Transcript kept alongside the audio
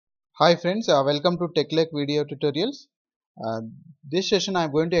Hi friends, welcome to TechLake video tutorials. Uh, this session I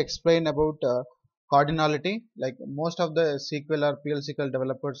am going to explain about cardinality. Like most of the SQL or PLSQL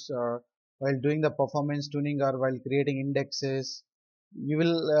developers, while doing the performance tuning or while creating indexes, you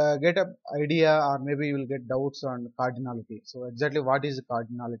will get an idea or maybe you will get doubts on cardinality. So exactly what is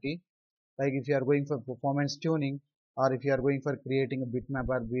cardinality? Like if you are going for performance tuning or if you are going for creating a bitmap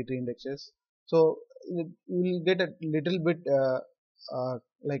or B-tree indexes. So you will get a little bit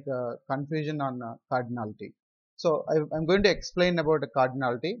confusion on cardinality. So I'm going to explain about a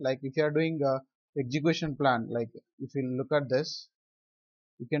cardinality. Like if you are doing a execution plan, like if you look at this,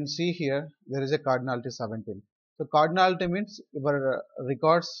 you can see here there is a cardinality 17. So cardinality means your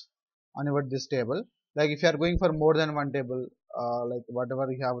records on your this table. Like if you are going for more than one table, like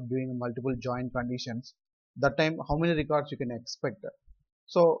whatever you have doing multiple join conditions, that time how many records you can expect.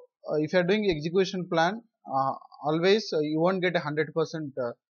 So if you are doing execution plan, always you won't get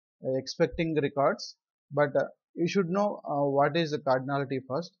 100% expecting records, but you should know what is the cardinality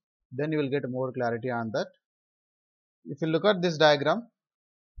first. Then you will get more clarity on that. If you look at this diagram,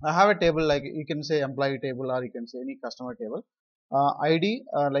 I have a table like you can say employee table or you can say any customer table. ID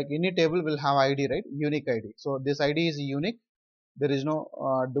like any table will have ID, right? Unique ID. So this ID is unique. There is no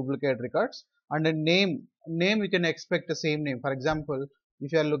duplicate records. And a name you can expect the same name. For example,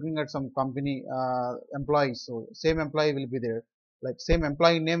 if you are looking at some company employees, so same employee will be there. Like same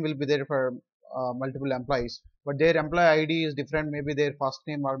employee name will be there for multiple employees, but their employee ID is different. Maybe their first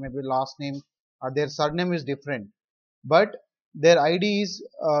name or maybe last name or their surname is different, but their ID is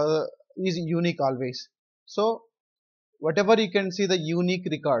unique always. So whatever you can see the unique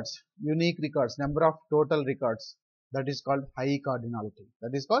records, number of total records, that is called high cardinality.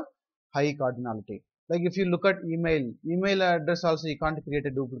 That is called high cardinality. Like if you look at email address also you can't create a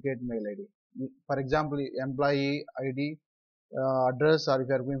duplicate mail ID. For example, employee ID address, or if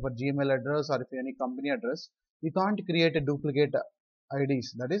you are going for Gmail address or if any company address, you can't create a duplicate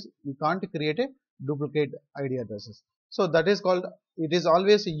IDs. That is, you can't create a duplicate ID addresses. So that is called, it is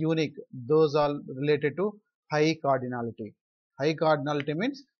always unique. Those are related to high cardinality. High cardinality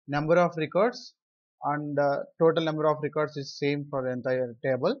means number of records and total number of records is same for the entire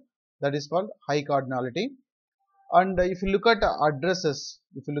table. That is called high cardinality. And if you look at addresses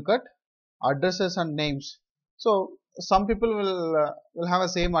and names, so some people will have a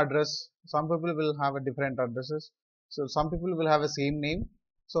same address, some people will have a different addresses, so some people will have a same name.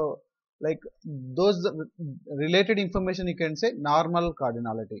 So like those related information you can say normal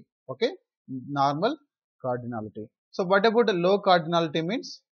cardinality. Okay, normal cardinality. So what about the low cardinality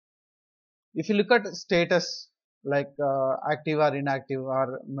means? If you look at status like active or inactive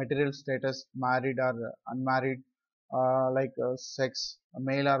or material status, married or unmarried, sex,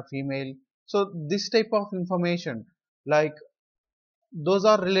 male or female, so this type of information, like those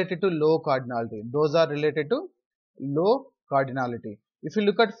are related to low cardinality. Those are related to low cardinality. If you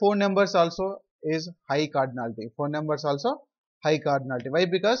look at phone numbers also is high cardinality. Phone numbers also high cardinality. Why?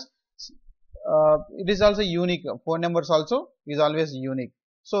 Because it is also unique. Phone numbers also is always unique.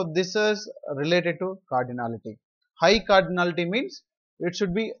 So this is related to cardinality. High cardinality means it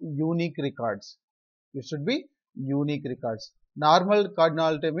should be unique records. It should be unique records. Normal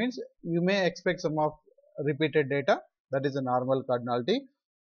cardinality means you may expect some of repeated data. That is a normal cardinality.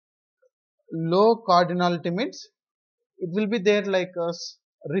 Low cardinality means it will be there like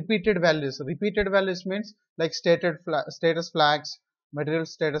repeated values. Repeated values means like status flags, material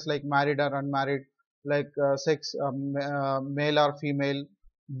status like married or unmarried, like sex, male or female.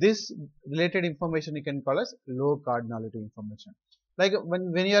 This related information you can call as low cardinality information. Like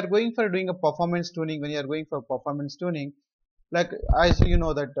when you are going for doing a performance tuning, when you are going for performance tuning, like as you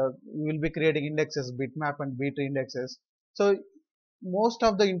know that you will be creating indexes, bitmap and B-tree indexes. So most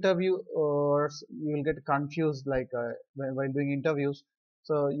of the interviewers you will get confused like while doing interviews.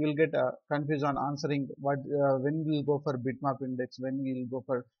 So you'll get confused on answering what when we'll go for bitmap index, when we'll go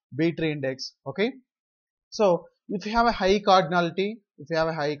for B-tree index. Okay, so if you have a high cardinality,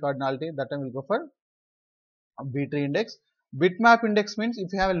 that time we'll go for B-tree index. Bitmap index means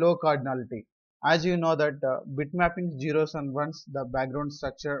if you have a low cardinality. As you know that bitmapping zeros and ones, the background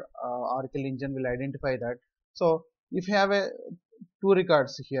structure Oracle engine will identify that. So if you have a two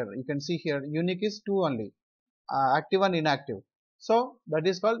records here, you can see here unique is two only, active and inactive. So that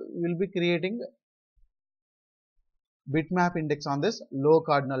is called, we will be creating bitmap index on this low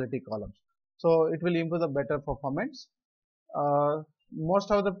cardinality columns. So it will improve the better performance.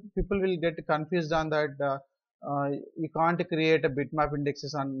 Most of the people will get confused on that. You can't create a bitmap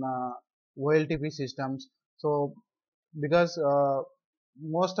indexes on OLTP systems. So because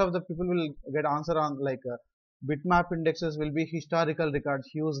most of the people will get answer on like Bitmap indexes will be historical records,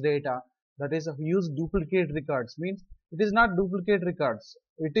 huge data, that is a huge duplicate records, means it is not duplicate records,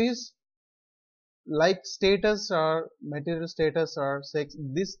 it is like status or material status or sex,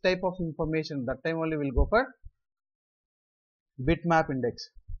 this type of information, that time only will go for bitmap index.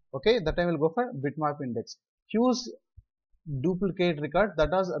 Okay, that time will go for bitmap index. Huge duplicate record, that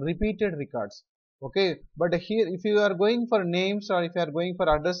is repeated records. Okay, but here if you are going for names or if you are going for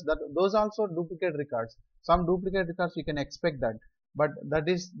address, that those also duplicate records. Some duplicate records you can expect that, but that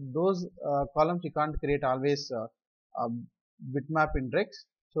is those columns you can't create always bitmap index.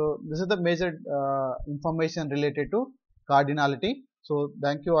 So this is the major information related to cardinality. So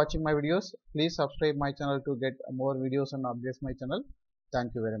thank you for watching my videos. Please subscribe my channel to get more videos and updates my channel.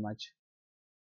 Thank you very much.